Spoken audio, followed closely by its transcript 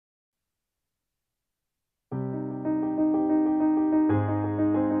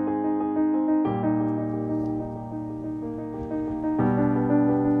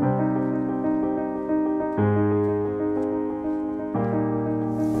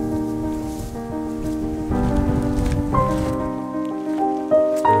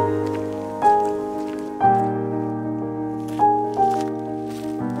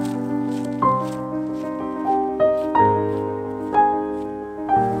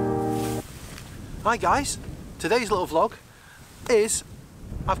Hi guys, today's little vlog is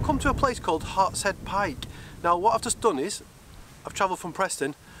I've come to a place called Hartshead Pike. Now what I've just done is I've travelled from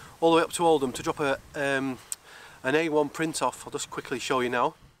Preston all the way up to Oldham to drop an A1 print off. I'll just quickly show you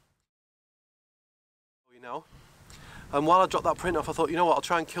now. And while I dropped that print off, I thought, you know what, I'll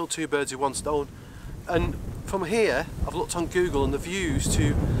try and kill two birds with one stone. And from here I've looked on Google and the views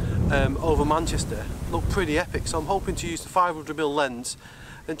to over Manchester look pretty epic, so I'm hoping to use the 500mm lens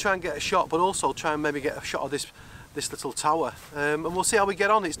and try and get a shot, but also try and maybe get a shot of this little tower, and we'll see how we get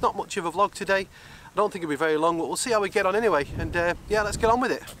on. It's not much of a vlog today, I don't think it'll be very long, but we'll see how we get on anyway, and yeah, let's get on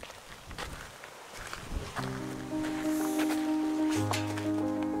with it.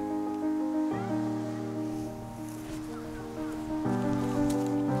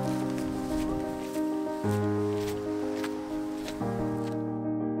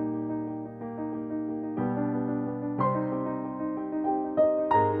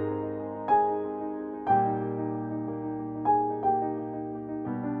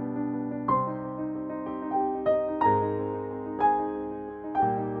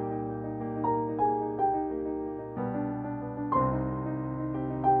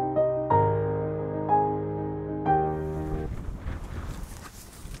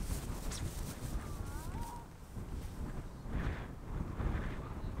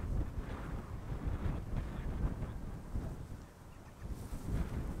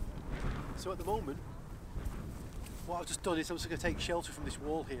 So at the moment, what I've just done is I'm just going to take shelter from this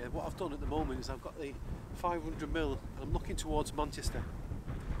wall here. What I've done at the moment is I've got the 500mm and I'm looking towards Manchester.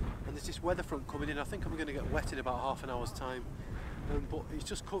 And there's this weather front coming in. I think I'm going to get wet in about half an hour's time. But it's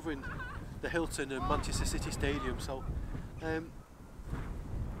just covering the Hilton and Manchester City Stadium. So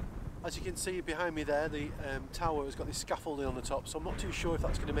as you can see behind me there, the tower has got this scaffolding on the top. So I'm not too sure if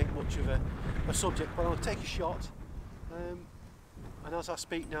that's going to make much of a subject, but I'll take a shot. And as I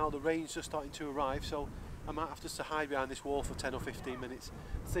speak now, the rain's just starting to arrive, so I might have to hide behind this wall for 10 or 15 minutes,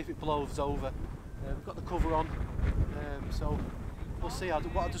 see if it blows over. We've got the cover on, so we'll see.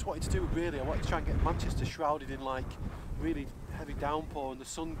 What I just wanted to do really, I wanted to try and get Manchester shrouded in like really heavy downpour and the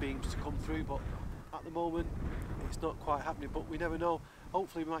sunbeams to come through, but at the moment it's not quite happening, but we never know.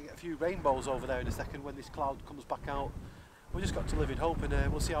 Hopefully we might get a few rainbows over there in a second when this cloud comes back out. We've just got to live in hope,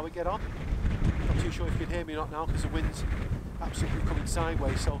 and we'll see how we get on. Not too sure if you can hear me or not now because the wind's absolutely coming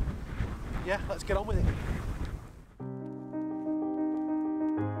sideways, so yeah, let's get on with it.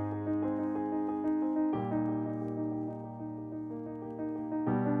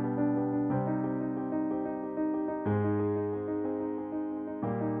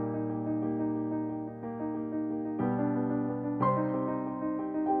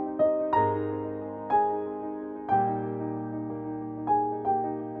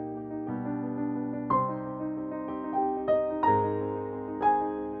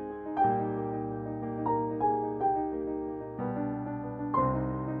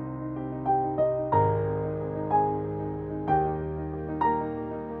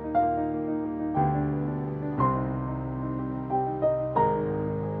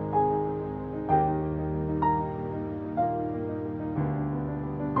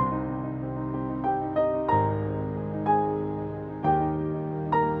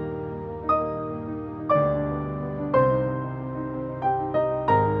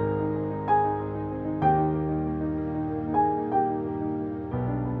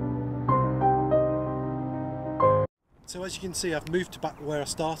 So as you can see, I've moved back where I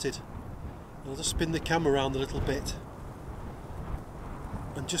started. I'll just spin the camera around a little bit.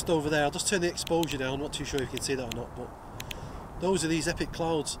 And just over there, I'll just turn the exposure down, not too sure if you can see that or not, but those are these epic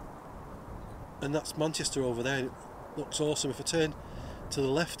clouds. And that's Manchester over there, and it looks awesome. If I turn to the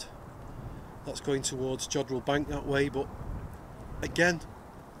left, that's going towards Jodrell Bank that way, but again,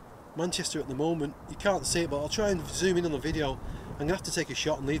 Manchester at the moment, you can't see it, but I'll try and zoom in on the video. I'm going to have to take a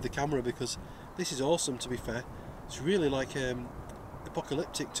shot and leave the camera because this is awesome, to be fair. It's really like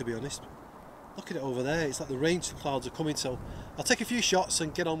apocalyptic, to be honest. Look at it over there, it's like the rain clouds are coming, so I'll take a few shots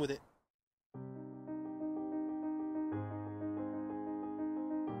and get on with it.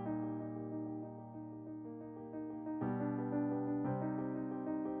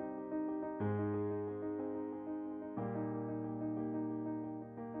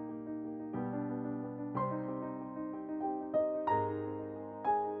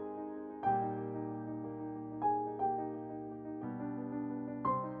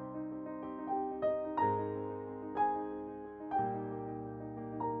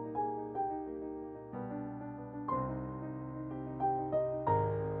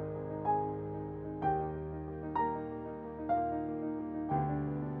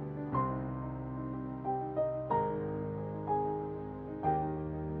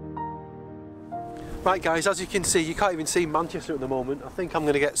 Right guys, as you can see, you can't even see Manchester at the moment. I think I'm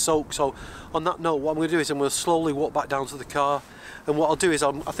going to get soaked, so on that note, what I'm going to do is I'm going to slowly walk back down to the car, and what I'll do is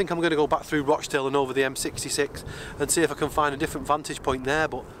I think I'm going to go back through Rochdale and over the M66 and see if I can find a different vantage point there.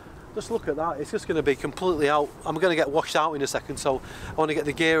 But just look at that, it's just going to be completely out. I'm going to get washed out in a second, so I want to get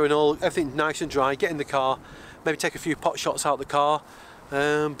the gear and all, everything nice and dry, get in the car, maybe take a few pot shots out the car,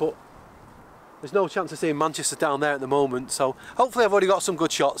 but there's no chance of seeing Manchester down there at the moment, so hopefully I've already got some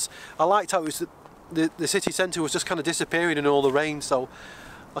good shots. I liked how it was the city centre was just kind of disappearing in all the rain, so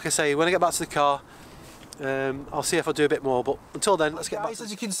like I say, when I get back to the car, I'll see if I do a bit more, but until then, let's get back. As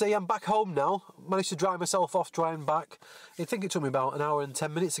you can see, I'm back home now. Managed to dry myself off, drying back. I think it took me about an hour and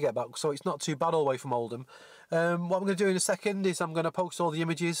 10 minutes to get back, so it's not too bad all the way from Oldham. What I'm going to do in a second is I'm going to post all the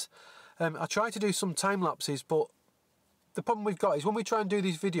images. I try to do some time lapses, but the problem we've got is when we try and do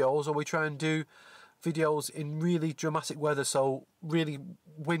these videos, or we try and do videos in really dramatic weather, so really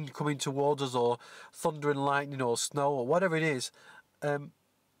wind coming towards us, or thunder and lightning, or snow, or whatever it is,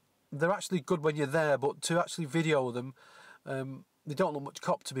 they're actually good when you're there, but to actually video them, they don't look much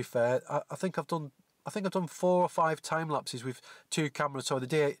cop, to be fair. I think I've done 4 or 5 time lapses with 2 cameras, so the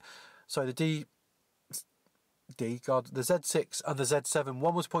Z6 and the Z7.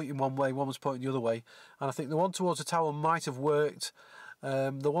 One was pointing one way, one was pointing the other way, and I think the one towards the tower might have worked.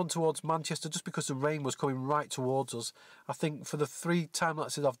 The one towards Manchester, just because the rain was coming right towards us, I think for the 3 time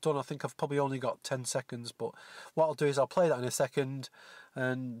lapses I've done, I think I've probably only got 10 seconds. But what I'll do is I'll play that in a second,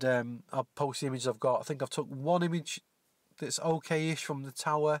 and I'll post the images I've got. I think I've took one image that's okay-ish from the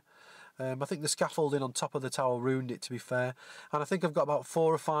tower. I think the scaffolding on top of the tower ruined it, to be fair. And I think I've got about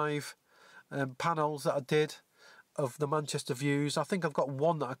 4 or 5 panels that I did of the Manchester views. I think I've got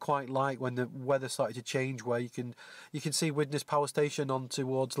one that I quite like when the weather started to change, where you can see Widnes Power Station on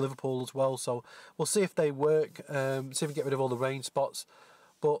towards Liverpool as well. So we'll see if they work, see if we can get rid of all the rain spots.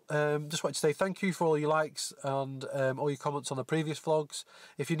 But just wanted to say thank you for all your likes and all your comments on the previous vlogs.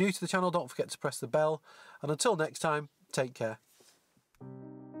 If you're new to the channel, don't forget to press the bell, and until next time, take care.